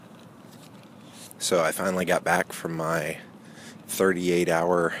So I finally got back from my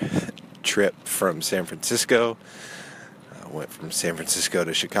 38-hour trip from San Francisco. I went from San Francisco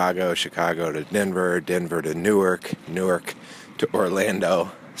to Chicago, Chicago to Denver, Denver to Newark, Newark to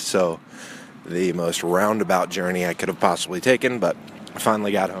Orlando. So the most roundabout journey I could have possibly taken, but I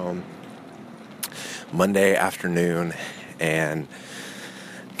finally got home Monday afternoon and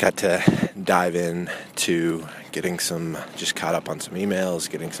got to dive in to just caught up on some emails,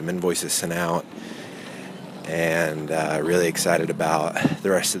 getting some invoices sent out, and really excited about the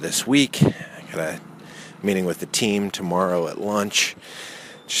rest of this week. I got a meeting with the team tomorrow at lunch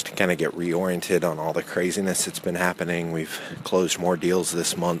just to kind of get reoriented on all the craziness that's been happening. We've closed more deals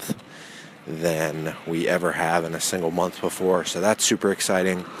this month than we ever have in a single month before, so that's super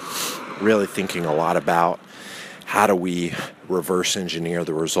exciting. Really thinking a lot about how do we reverse engineer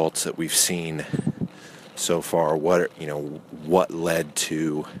the results that we've seen so far. What led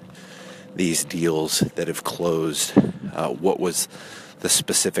to these deals that have closed? What was the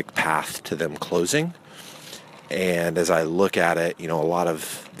specific path to them closing? And as I look at it, a lot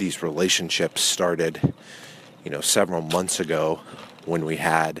of these relationships started, several months ago when we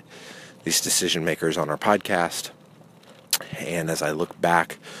had these decision makers on our podcast. And as I look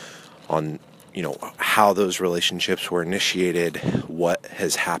back on, how those relationships were initiated, what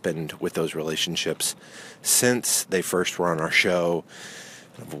has happened with those relationships since they first were on our show,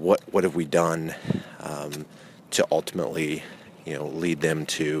 what have we done to ultimately, lead them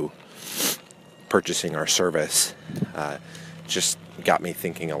to purchasing our service, just got me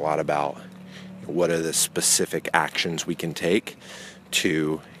thinking a lot about what are the specific actions we can take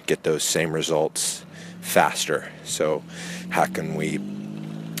to get those same results faster. So how can we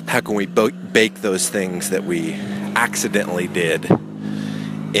bake those things that we accidentally did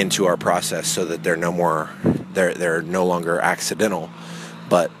into our process so that they're no longer accidental,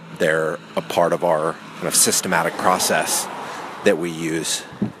 but they're a part of our kind of systematic process that we use.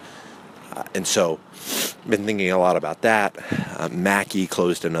 And so I've been thinking a lot about that. Mackie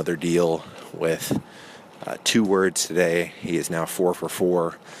closed another deal with 2 words today. He is now 4 for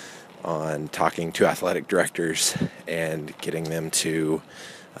 4 on talking to athletic directors and getting them to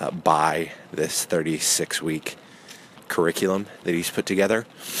buy this 36-week curriculum that he's put together.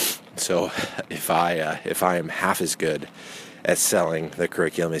 So if I am half as good at selling the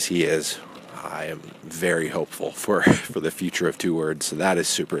curriculum as he is, I am very hopeful for the future of 2 words. So that is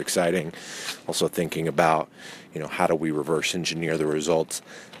super exciting. Also thinking about, how do we reverse engineer the results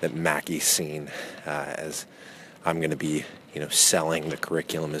that Mackie's seen as I'm going to be, selling the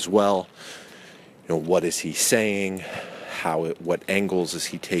curriculum as well. What is he saying? What angles is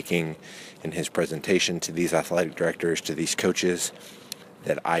he taking in his presentation to these athletic directors, to these coaches,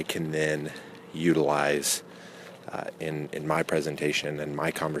 that I can then utilize in my presentation and my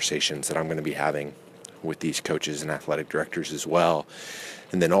conversations that I'm going to be having with these coaches and athletic directors as well.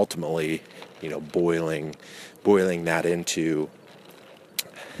 And then ultimately, boiling that into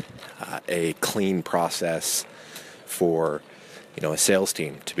a clean process for, a sales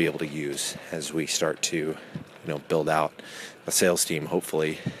team to be able to use as we start to, build out a sales team,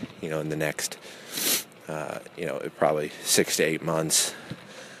 hopefully, in the next, probably 6 to 8 months,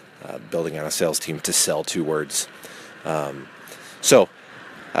 building out a sales team to sell 2 words.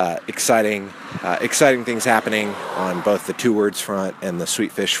 Exciting things happening on both the 2 words front and the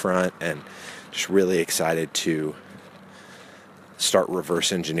Sweetfish front, and just really excited to start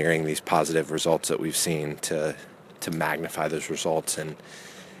reverse engineering these positive results that we've seen to magnify those results and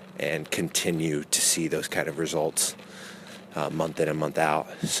continue to see those kind of results month in and month out.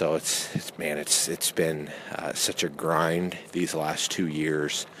 So it's been such a grind these last 2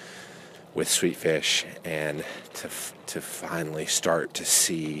 years with Sweetfish, and to finally start to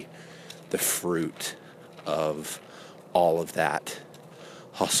see the fruit of all of that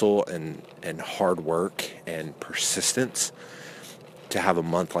hustle and hard work and persistence, to have a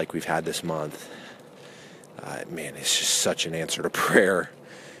month like we've had this month, it's just such an answer to prayer,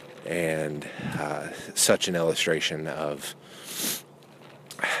 and such an illustration of,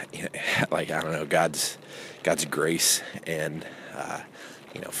 God's grace, and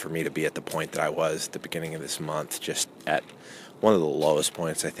for me to be at the point that I was at the beginning of this month, just at one of the lowest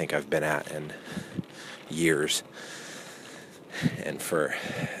points I think I've been at in years, and for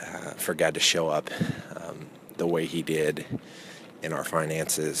God to show up the way He did in our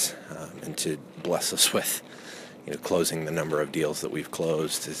finances, and to bless us with, closing the number of deals that we've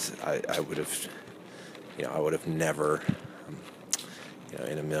closed, I would have never,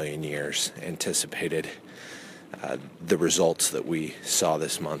 in a million years, anticipated the results that we saw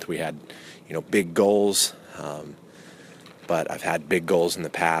this month. We had, big goals, but I've had big goals in the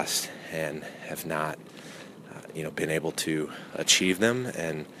past, and have not, been able to achieve them.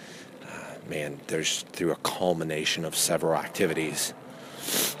 And man, there's through a culmination of several activities,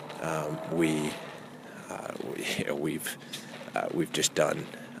 we've just done.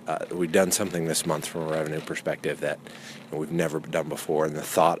 We've done something this month from a revenue perspective that we've never done before, and the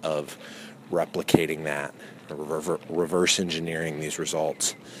thought of replicating that, reverse engineering these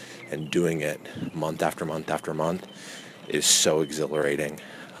results, and doing it month after month after month is so exhilarating.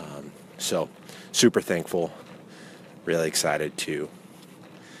 So super thankful, really excited to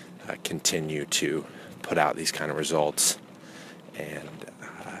continue to put out these kind of results,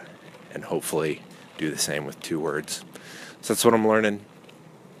 and hopefully do the same with 2 words. So that's what I'm learning.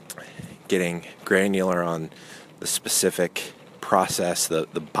 Getting granular on the specific process, the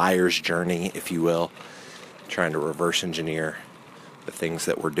buyer's journey, if you will, trying to reverse engineer the things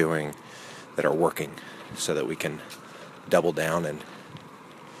that we're doing that are working so that we can double down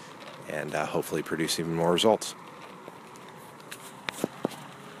and hopefully produce even more results.